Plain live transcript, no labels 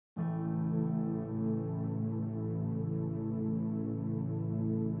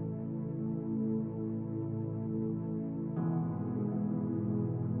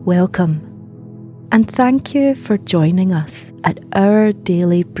Welcome, and thank you for joining us at Our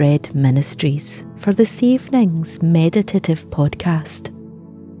Daily Bread Ministries for this evening's meditative podcast.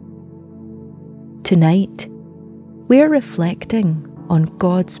 Tonight, we're reflecting on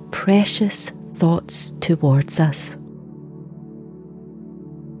God's precious thoughts towards us.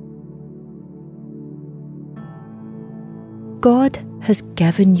 God has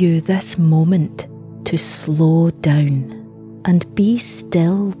given you this moment to slow down and be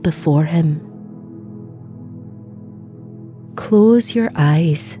still before Him. Close your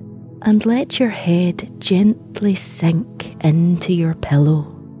eyes and let your head gently sink into your pillow.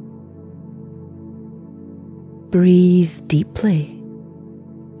 Breathe deeply,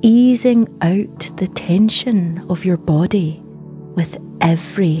 easing out the tension of your body with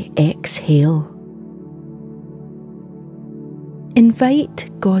every exhale. Invite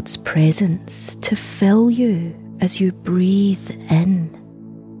God's presence to fill you as you breathe in.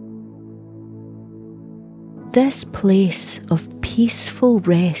 This place of peaceful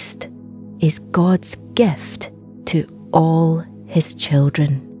rest is God's gift to all His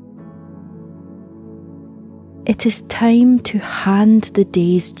children. It is time to hand the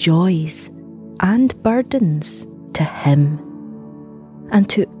day's joys and burdens to Him and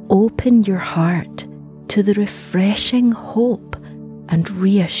to open your heart to the refreshing hope and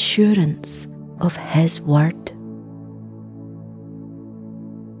reassurance of His word.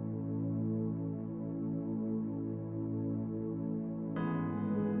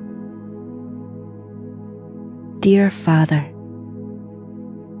 Dear Father,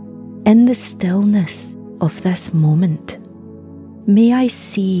 in the stillness of this moment, may I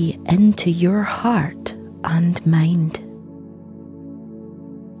see into your heart and mind.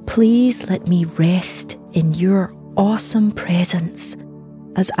 Please let me rest in your awesome presence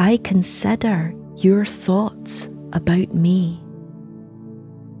as I consider your thoughts about me.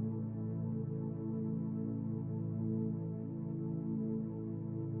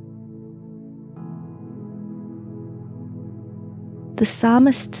 The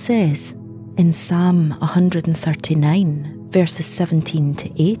psalmist says in Psalm 139, verses 17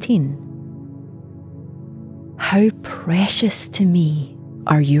 to 18, "How precious to me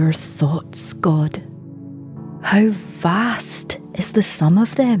are your thoughts, God! How vast is the sum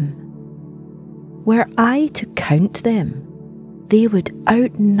of them! Were I to count them, they would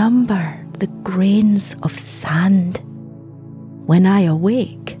outnumber the grains of sand. When I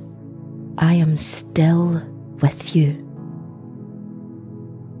awake, I am still with you."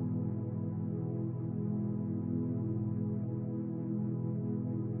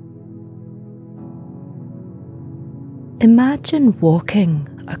 Imagine walking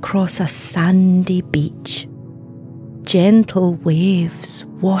across a sandy beach, gentle waves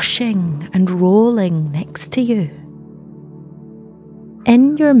washing and rolling next to you.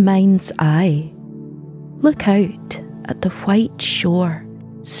 In your mind's eye, look out at the white shore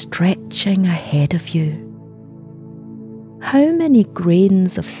stretching ahead of you. How many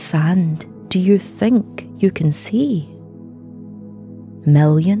grains of sand do you think you can see?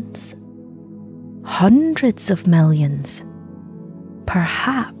 Millions? Hundreds of millions?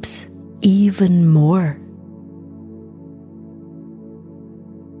 Perhaps even more.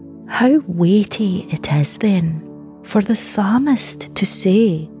 How weighty it is then for the psalmist to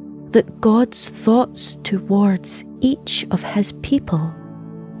say that God's thoughts towards each of His people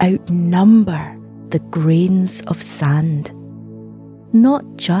outnumber the grains of sand, not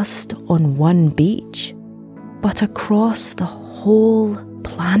just on one beach, but across the whole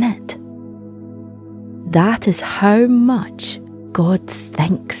planet. That is how much God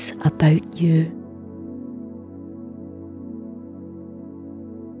thinks about you.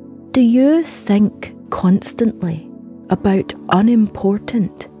 Do you think constantly about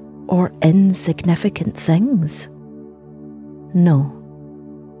unimportant or insignificant things? No.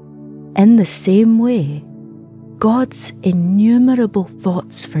 In the same way, God's innumerable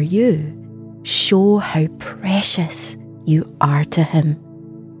thoughts for you show how precious you are to Him.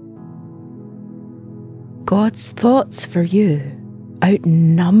 God's thoughts for you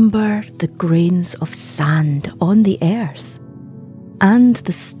outnumber the grains of sand on the earth and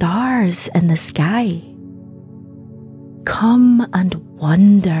the stars in the sky. Come and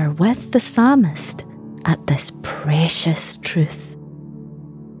wonder with the psalmist at this precious truth.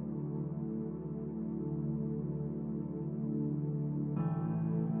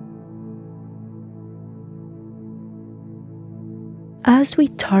 As we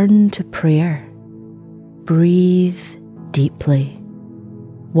turn to prayer, breathe deeply,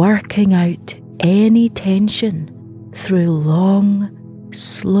 working out any tension through long,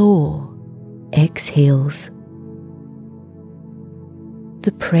 slow exhales.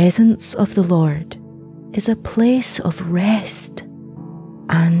 The presence of the Lord is a place of rest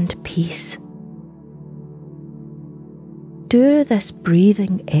and peace. Do this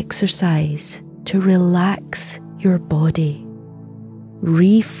breathing exercise to relax your body,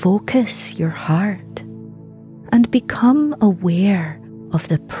 refocus your heart, and become aware of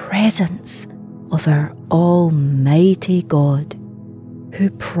the presence of our Almighty God,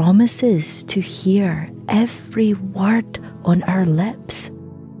 who promises to hear every word on our lips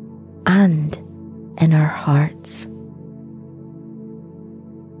and in our hearts.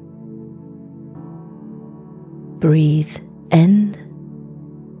 Breathe in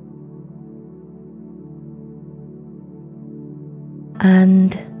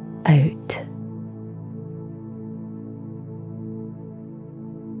and out,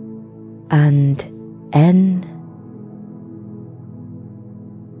 and in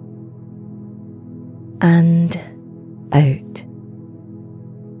and out,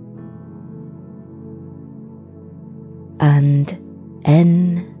 and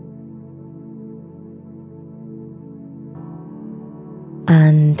in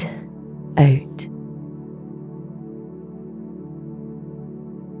and out.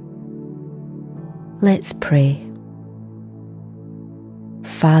 Let's pray.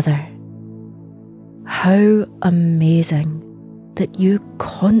 Father, how amazing that you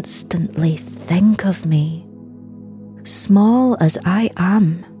constantly think of me. Small as I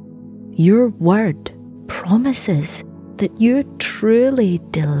am, your word promises that you truly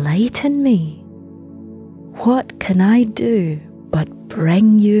delight in me. What can I do but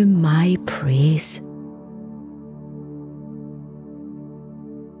bring you my praise?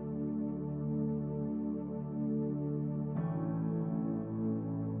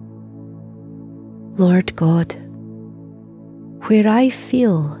 Lord God, where I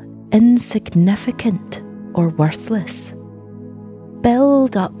feel insignificant or worthless,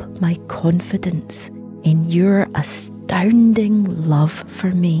 build up my confidence in your astounding love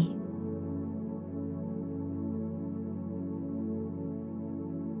for me.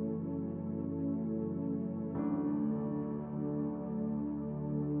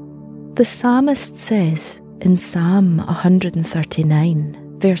 The psalmist says in Psalm 139,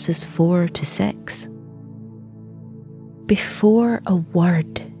 verses 4 to 6, "Before a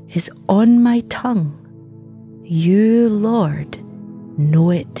word is on my tongue, you, Lord,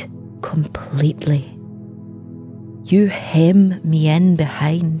 know it completely. You hem me in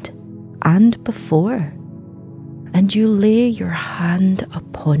behind and before, and you lay your hand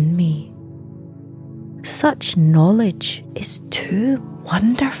upon me. Such knowledge is too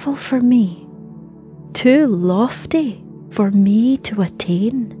wonderful for me, too lofty for me to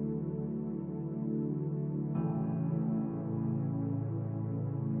attain."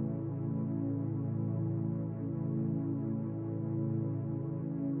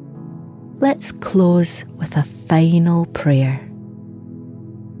 Let's close with a final prayer.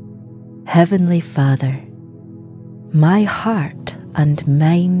 Heavenly Father, my heart and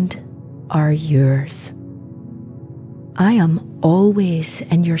mind are yours. I am always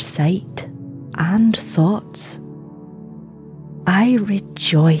in your sight and thoughts. I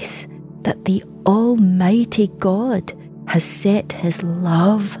rejoice that the Almighty God has set his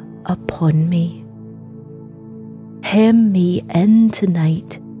love upon me. Hem me in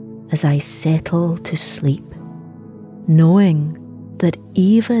tonight as I settle to sleep, knowing that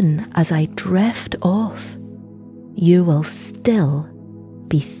even as I drift off, you will still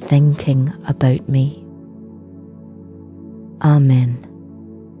be thinking about me. Amen.